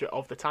poster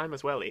of the time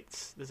as well,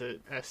 there's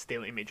a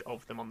still image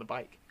of them on the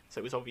bike.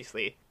 So it was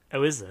obviously...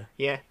 Oh, is there?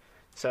 Yeah.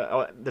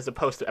 So there's a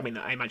poster. I mean,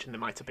 I imagine there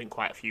might have been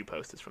quite a few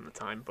posters from the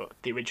time, but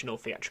the original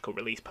theatrical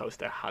release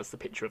poster has the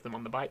picture of them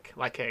on the bike,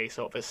 like a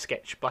sort of a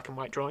sketch black and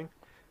white drawing.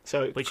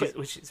 So which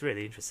is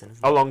really interesting,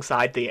 isn't it?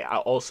 Alongside the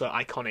also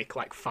iconic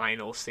like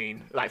final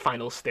scene, like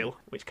final still,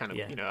 which kind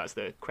of as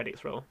the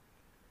credits roll.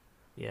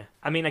 Yeah,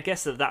 I mean, I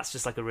guess that's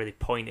just like a really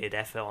pointed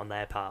effort on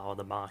their part, or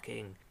the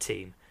marketing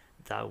team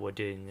that were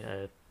doing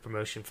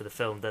promotion for the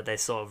film, that they're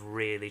sort of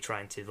really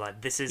trying to,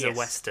 like, this is a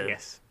Western,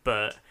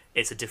 but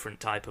it's a different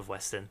type of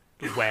Western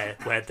where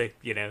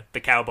the the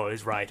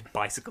cowboys ride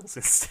bicycles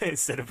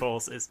instead of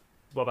horses.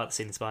 What about the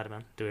scene in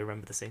Spider-Man? Do we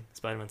remember the scene?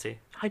 Spider-Man 2?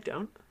 I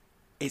don't.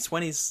 It's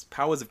when his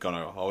powers have gone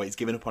out, or he's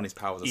given up on his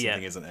powers or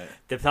something, isn't it?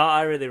 The part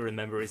I really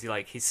remember is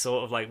he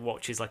sort of like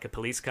watches like a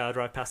police car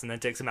drive past and then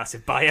takes a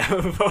massive bite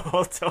out of a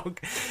hot dog.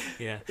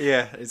 Yeah.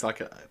 Yeah, it's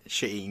like a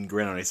shit-eating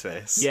grin on his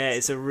face. Yeah,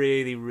 it's a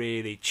really,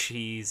 really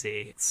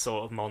cheesy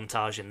sort of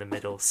montage in the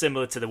middle,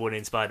 similar to the one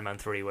in Spider-Man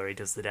 3 where he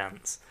does the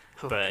dance.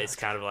 But it's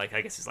kind of like,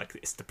 I guess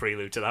it's the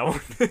prelude to that one.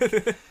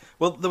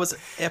 Well, there was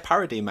a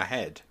parody in my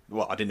head,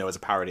 well, I didn't know it was a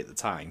parody at the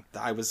time,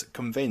 that I was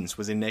convinced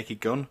was in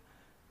Naked Gun.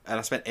 And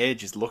I spent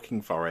ages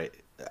looking for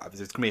it. There's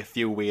going to be a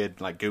few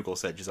weird like Google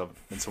searches of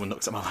when someone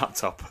looks at my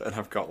laptop and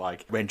I've got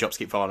like raindrops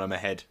keep falling on my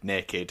head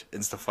naked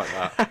and stuff like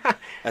that.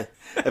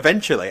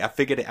 Eventually, I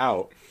figured it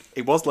out.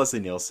 It was Leslie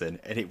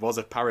Nielsen and it was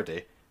a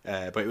parody,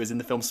 but it was in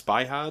the film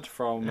Spy Hard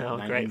from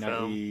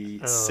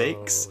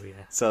 1996. Oh, yeah.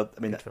 So,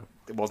 I mean,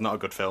 it was not a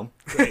good film.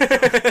 Not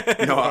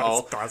at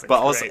all. But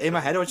also, in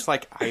my head, I was just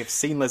like, I have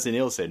seen Leslie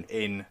Nielsen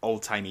in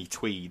old-timey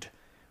tweed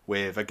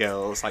with a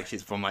girl, it's like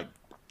she's from like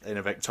in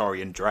a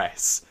Victorian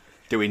dress,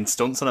 doing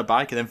stunts on a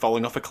bike and then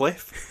falling off a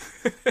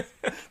cliff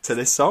to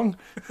this song.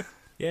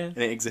 Yeah. And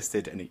it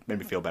existed and it made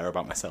me feel better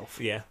about myself.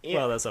 Yeah.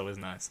 Well, that's always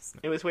nice,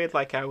 isn't it? It was weird,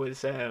 like I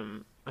was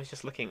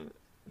just looking,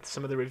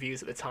 some of the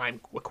reviews at the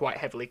time were quite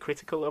heavily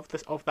critical of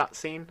that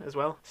scene as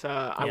well. So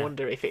I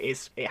wonder if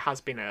it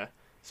has been a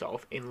sort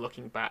of, in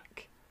looking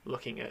back,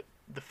 looking at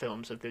the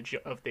films of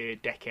the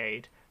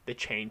decade, the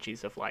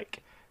changes of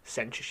like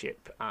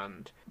censorship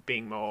and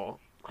being more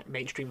like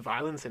mainstream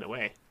violence in a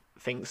way.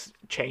 Things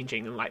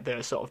changing and like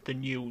the sort of the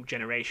new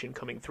generation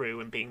coming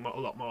through and being a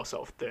lot more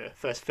sort of the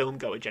first film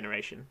goer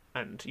generation,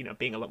 and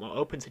being a lot more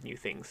open to new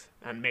things,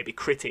 and maybe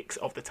critics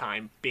of the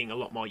time being a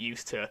lot more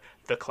used to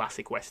the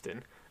classic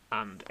Western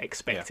and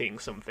expecting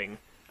something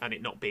and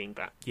it not being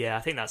that. Yeah, I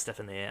think that's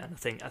definitely it. And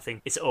I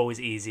think it's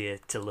always easier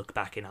to look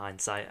back in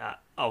hindsight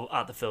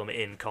at the film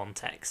in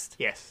context.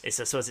 Yes. I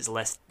suppose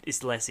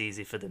it's less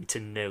easy for them to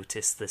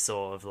notice the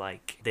sort of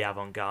like the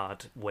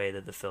avant-garde way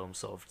that the film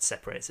sort of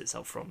separates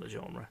itself from the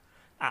genre.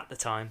 At the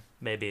time,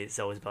 maybe it's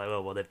always like, oh,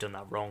 well, they've done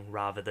that wrong,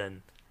 rather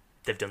than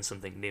they've done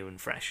something new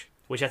and fresh.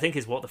 Which I think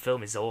is what the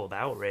film is all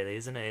about, really,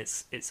 isn't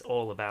it? It's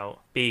all about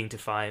being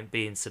defiant,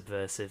 being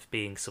subversive,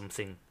 being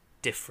something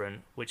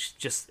different, which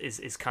just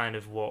is kind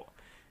of what,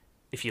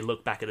 if you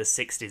look back at the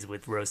 60s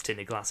with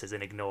rose-tinted glasses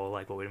and ignore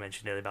like what we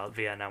mentioned earlier about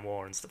Vietnam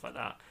War and stuff like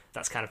that,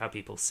 that's kind of how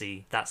people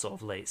see that sort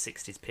of late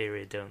 60s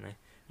period, don't they?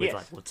 With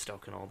like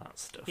Woodstock and all that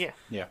stuff. Yeah.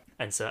 Yeah.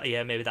 And so,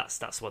 yeah, maybe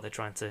that's what they're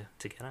trying to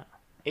get at.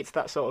 It's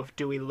that sort of,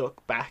 do we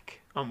look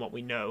back on what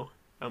we know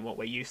and what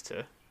we're used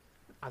to,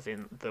 as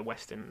in the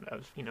Western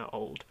of,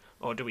 old,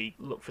 or do we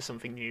look for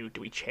something new?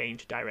 Do we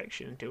change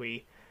direction? Do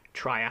we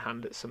try a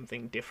hand at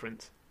something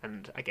different?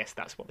 And I guess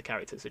that's what the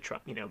characters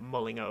are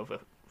mulling over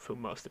for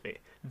most of it.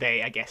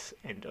 They, I guess,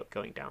 end up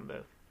going down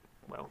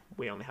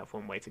we only have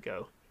one way to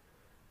go.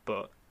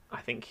 But I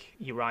think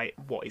you're right,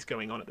 what is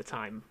going on at the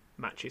time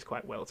matches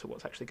quite well to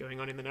what's actually going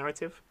on in the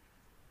narrative.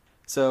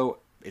 So,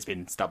 it's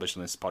been established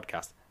on this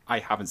podcast, I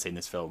haven't seen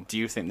this film. Do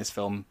you think this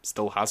film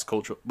still has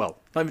cultural... Well,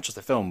 not even just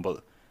the film,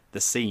 but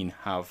the scene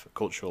have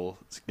cultural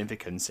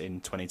significance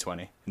in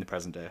 2020, in the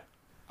present day?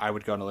 I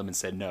would go on a limb and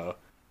say no.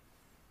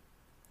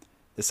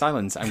 The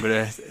silence I'm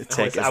going to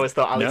take I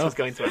thought Alex was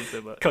going to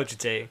answer, but...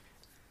 Cogitating.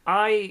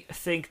 I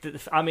think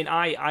that...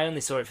 I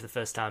only saw it for the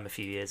first time a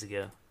few years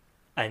ago.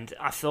 And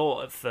I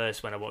thought at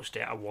first when I watched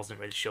it, I wasn't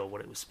really sure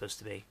what it was supposed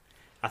to be.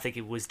 I think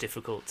it was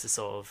difficult to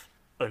sort of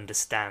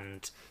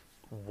understand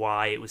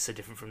why it was so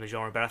different from the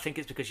genre, but I think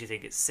it's because you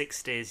think it's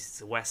 60s,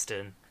 it's a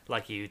Western,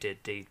 like you did,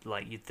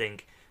 like you'd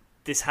think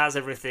this has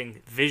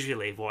everything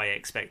visually what I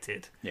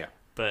expected. Yeah.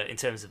 But in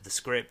terms of the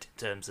script,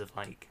 in terms of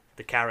like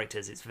the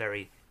characters, it's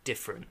very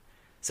different.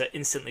 So it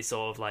instantly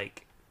sort of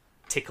like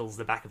tickles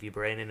the back of your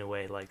brain in a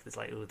way, like it's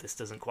like, oh, this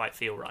doesn't quite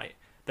feel right.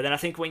 But then I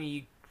think when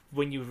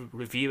you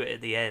review it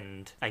at the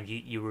end and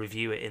you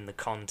review it in the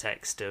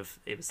context of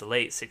it was the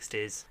late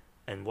 60s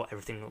and what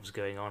everything that was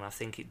going on, I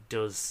think it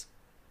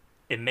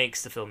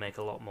makes the film make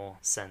a lot more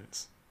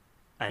sense.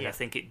 And I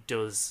think it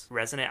does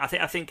resonate.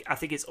 I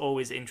think it's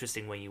always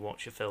interesting when you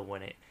watch a film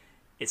when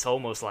it's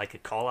almost like a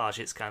collage.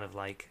 It's kind of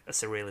like a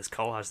surrealist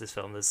collage, this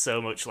film. There's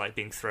so much like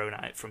being thrown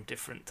at it from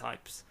different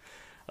types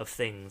of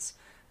things,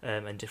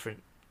 and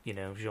different,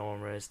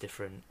 genres,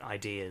 different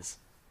ideas,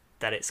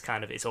 that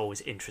it's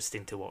always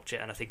interesting to watch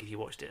it. And I think if you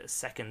watched it a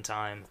second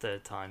time,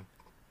 third time,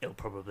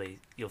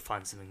 you'll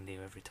find something new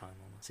every time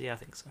almost. So yeah, I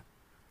think so.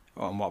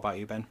 Oh, and what about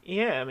you, Ben?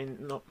 Yeah, I mean,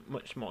 not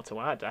much more to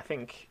add. I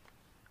think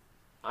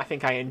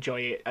I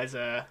enjoy it as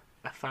a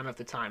fan of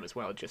the time as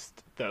well.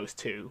 Just those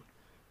two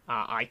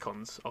are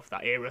icons of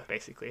that era,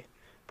 basically.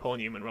 Paul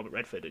Newman, Robert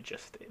Redford are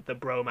just... The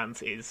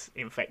bromance is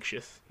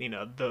infectious.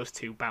 Those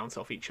two bounce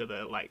off each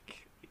other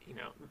like...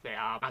 they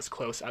are as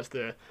close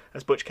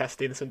as Butch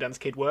Cassidy and Sundance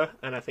Kid were,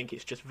 and I think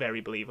it's just very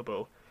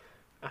believable.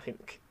 I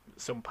think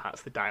some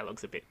parts of the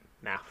dialogue's a bit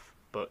naff,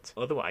 but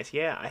otherwise,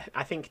 yeah,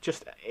 I think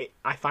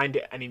I find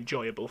it an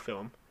enjoyable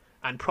film,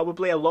 and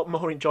probably a lot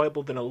more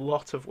enjoyable than a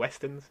lot of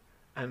westerns.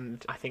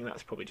 And I think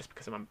that's probably just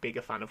because I'm a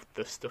bigger fan of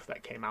the stuff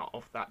that came out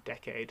of that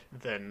decade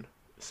than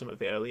some of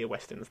the earlier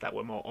westerns that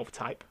were more of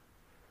type.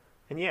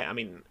 And yeah, I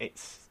mean,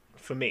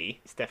 for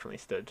me, it's definitely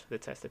stood the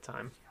test of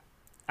time.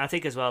 I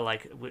think as well,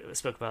 like, we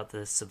spoke about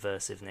the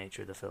subversive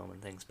nature of the film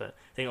and things, but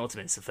I think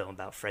ultimately it's a film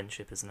about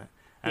friendship, isn't it?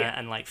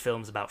 And like,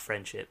 films about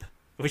friendship,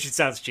 which it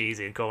sounds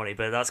cheesy and corny,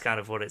 but that's kind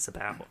of what it's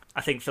about.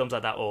 I think films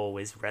like that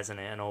always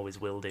resonate and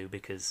always will do,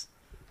 because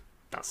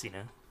that's,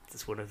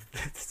 that's one of...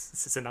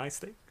 it's a nice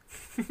thing.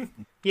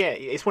 Yeah,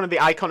 it's one of the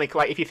iconic,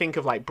 like, if you think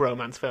of, like,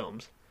 bromance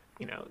films,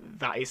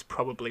 that is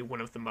probably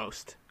one of the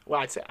most... Well,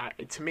 I'd say,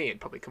 to me,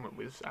 it'd probably come up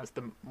with as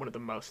one of the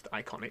most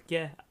iconic.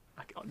 Yeah.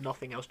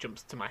 Nothing else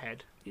jumps to my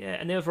head. Yeah,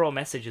 and the overall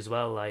message as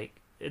well,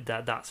 like,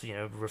 that's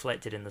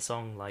reflected in the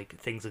song. Like,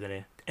 things are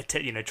going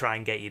to try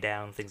and get you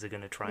down, things are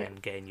going to try and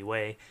get in your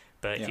way,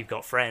 but if you've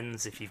got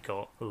friends, if you've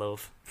got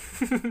love,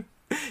 you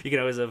can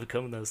always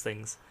overcome those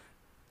things.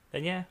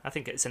 And yeah, I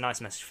think it's a nice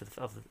message for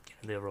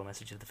the overall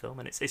message of the film,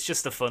 and it's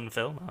just a fun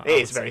film. It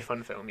is a very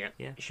fun film. Yeah,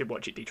 you should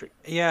watch it, Dietrich.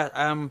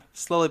 Yeah,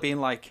 slowly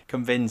being like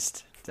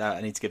convinced that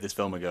I need to give this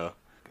film a go.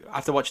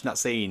 After watching that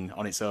scene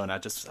on its own, I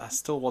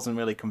still wasn't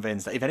really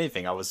convinced. If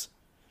anything, I was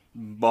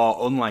more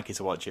unlikely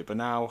to watch it. But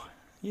now,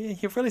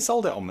 you've really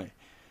sold it on me.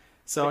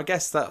 So I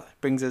guess that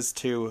brings us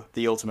to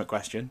the ultimate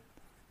question.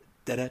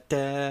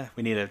 Da-da-da.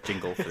 We need a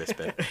jingle for this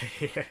bit.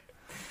 Yeah.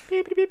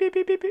 Beep, beep, beep,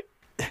 beep, beep,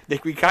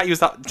 beep. We can't use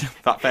that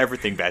for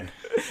everything, Ben.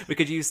 We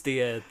could use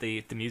the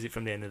music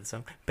from the end of the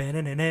song.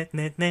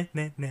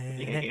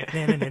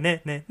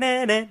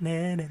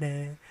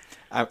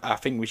 I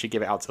think we should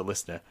give it out to the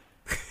listener.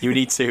 You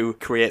need to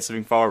create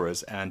something for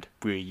us, and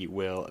we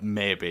will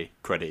maybe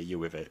credit you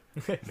with it.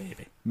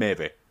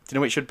 Maybe. Do you know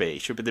what it should be?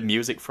 It should be the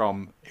music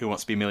from Who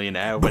Wants to Be a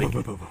Millionaire.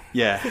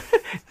 Yeah.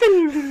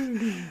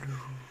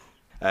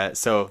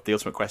 So, the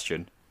ultimate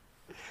question.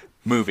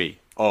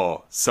 Movie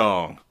or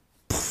song?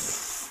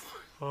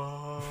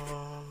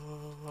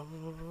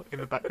 In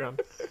the background.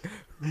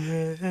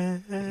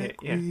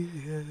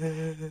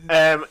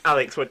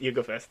 Alex, you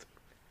go first.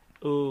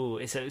 Ooh,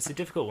 it's a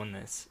difficult one,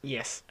 this.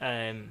 Yes.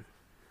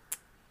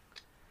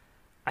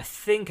 I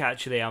think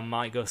actually I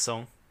might go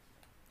song.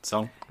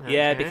 Song?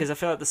 Yeah, because I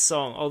feel like the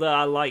song, although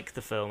I like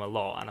the film a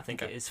lot and I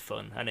think it is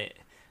fun, and it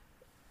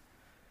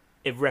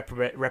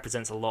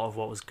represents a lot of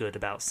what was good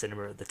about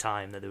cinema at the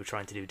time, that they were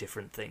trying to do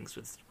different things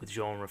with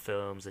genre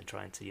films and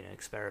trying to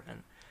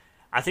experiment.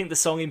 I think the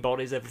song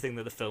embodies everything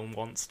that the film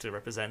wants to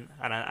represent,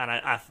 and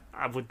I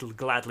would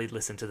gladly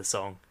listen to the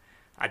song.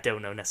 I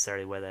don't know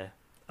necessarily whether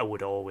I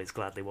would always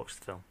gladly watch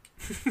the film.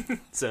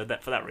 So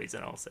for that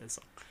reason, I'll say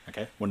song.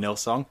 Okay, 1-0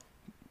 song.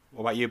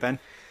 What about you, Ben?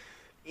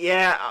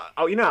 Yeah,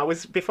 I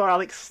was, before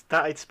Alex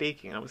started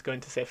speaking, I was going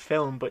to say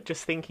film, but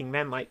just thinking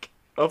then, like,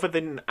 other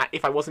than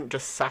if I wasn't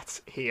just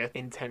sat here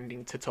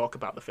intending to talk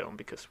about the film,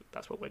 because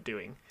that's what we're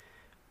doing,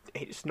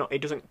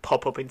 it doesn't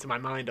pop up into my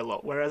mind a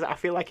lot. Whereas I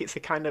feel like it's a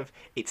kind of,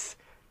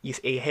 you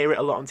hear it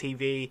a lot on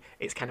TV.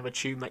 It's kind of a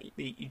tune that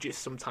you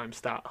just sometimes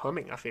start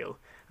humming, I feel.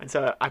 And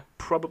so I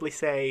probably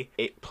say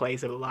it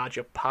plays a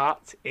larger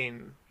part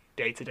in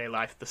day-to-day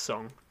life, the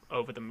song,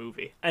 over the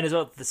movie. And as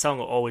well, the song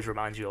will always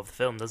remind you of the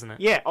film, doesn't it?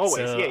 Yeah,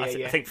 always. So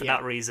I think for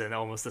that reason,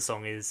 almost the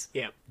song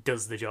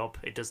does the job.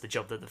 It does the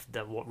job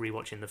that what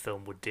rewatching the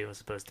film would do, I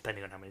suppose,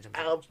 depending on how many times.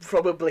 I'll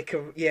probably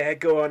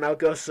go on. I'll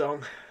go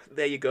song.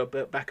 There you go,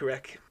 Burt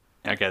Bacharach.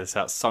 Okay, so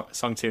that's song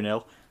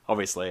 2-0.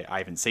 Obviously, I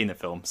haven't seen the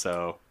film,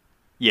 so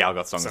yeah, I'll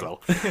go song as well.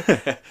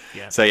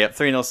 Yeah. So yeah,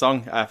 3-0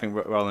 song. I think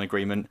we're all in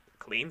agreement.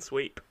 Clean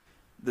sweep.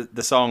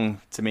 The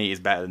song to me is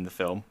better than the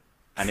film,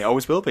 and it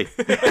always will be.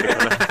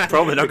 I'm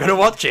probably not going to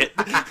watch it.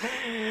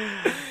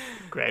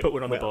 Great. Put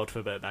one on the board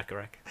for Burt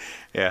Bacharach.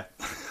 Yeah.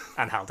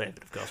 And Hal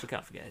David, of course. We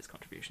can't forget his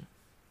contribution.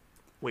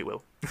 We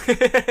will.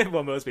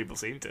 Well, most people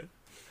seem to.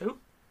 Who?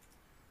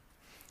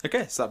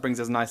 Okay, so that brings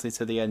us nicely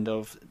to the end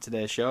of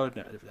today's show,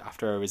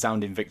 after a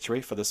resounding victory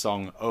for the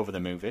song over the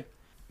movie.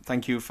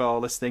 Thank you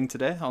for listening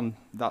today on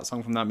That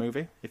Song from That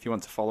Movie. If you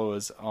want to follow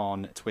us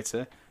on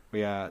Twitter,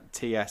 we are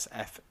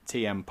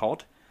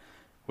TSFTMPod,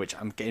 which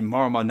I'm getting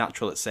more and more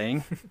natural at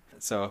saying.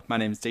 So my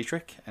name's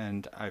Dietrich,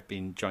 and I've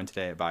been joined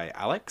today by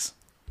Alex.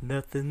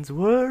 Nothing's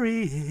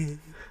worrying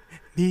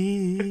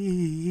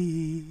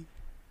me.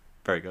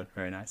 Very good,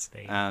 very nice.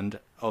 And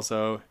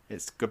also,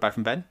 it's goodbye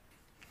from Ben.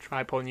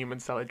 Try Paul Newman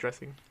salad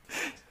dressing.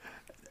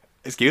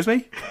 Excuse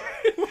me?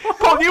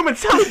 Paul Newman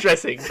salad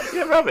dressing!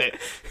 You ever have it?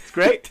 It's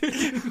great.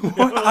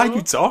 What are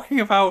you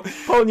talking about?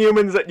 Paul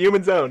Newman's at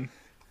Newman's Own.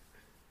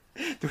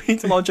 Do we need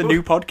to launch a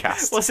new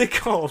podcast? What's it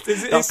called?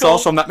 That's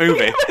Sauce from That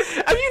Movie.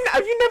 Have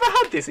you never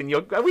had this in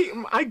your...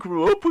 I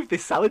grew up with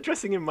this salad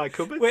dressing in my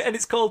cupboard. Wait, and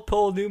it's called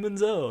Paul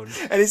Newman's Own?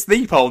 And it's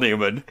the Paul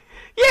Newman.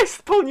 Yes,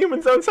 Paul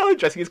Newman's Own salad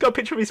dressing. It's got a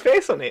picture of his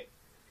face on it.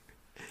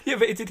 Yeah,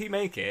 but did he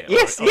make it?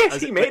 Yes, he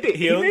made it.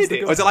 He made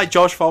it. Was it like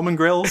George Foreman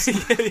Grills? Yeah,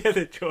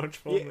 the George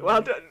Foreman. Yeah,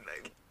 well,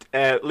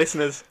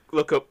 listeners,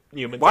 look up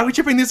Newman's Why Own. would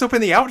you bring this up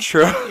in the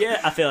outro? Yeah,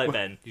 I feel like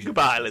Ben.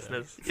 Goodbye,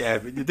 listeners. Yeah,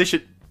 this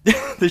should...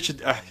 They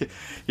should.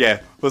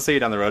 Yeah, we'll see you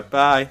down the road.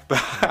 Bye.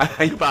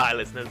 Bye. Bye,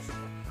 listeners.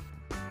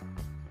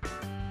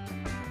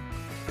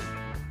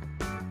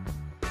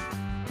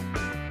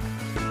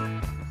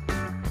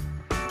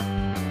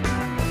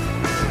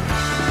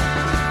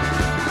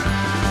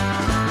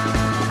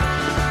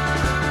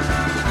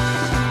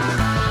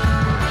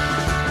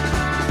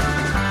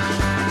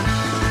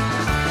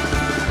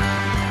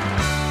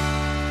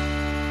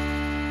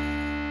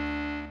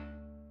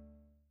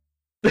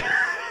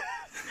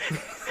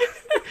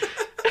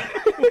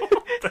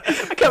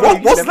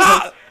 What was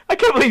that? I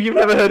can't believe you've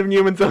never heard of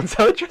Newman's Own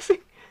salad dressing.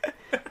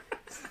 That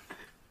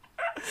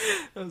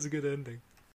was a good ending.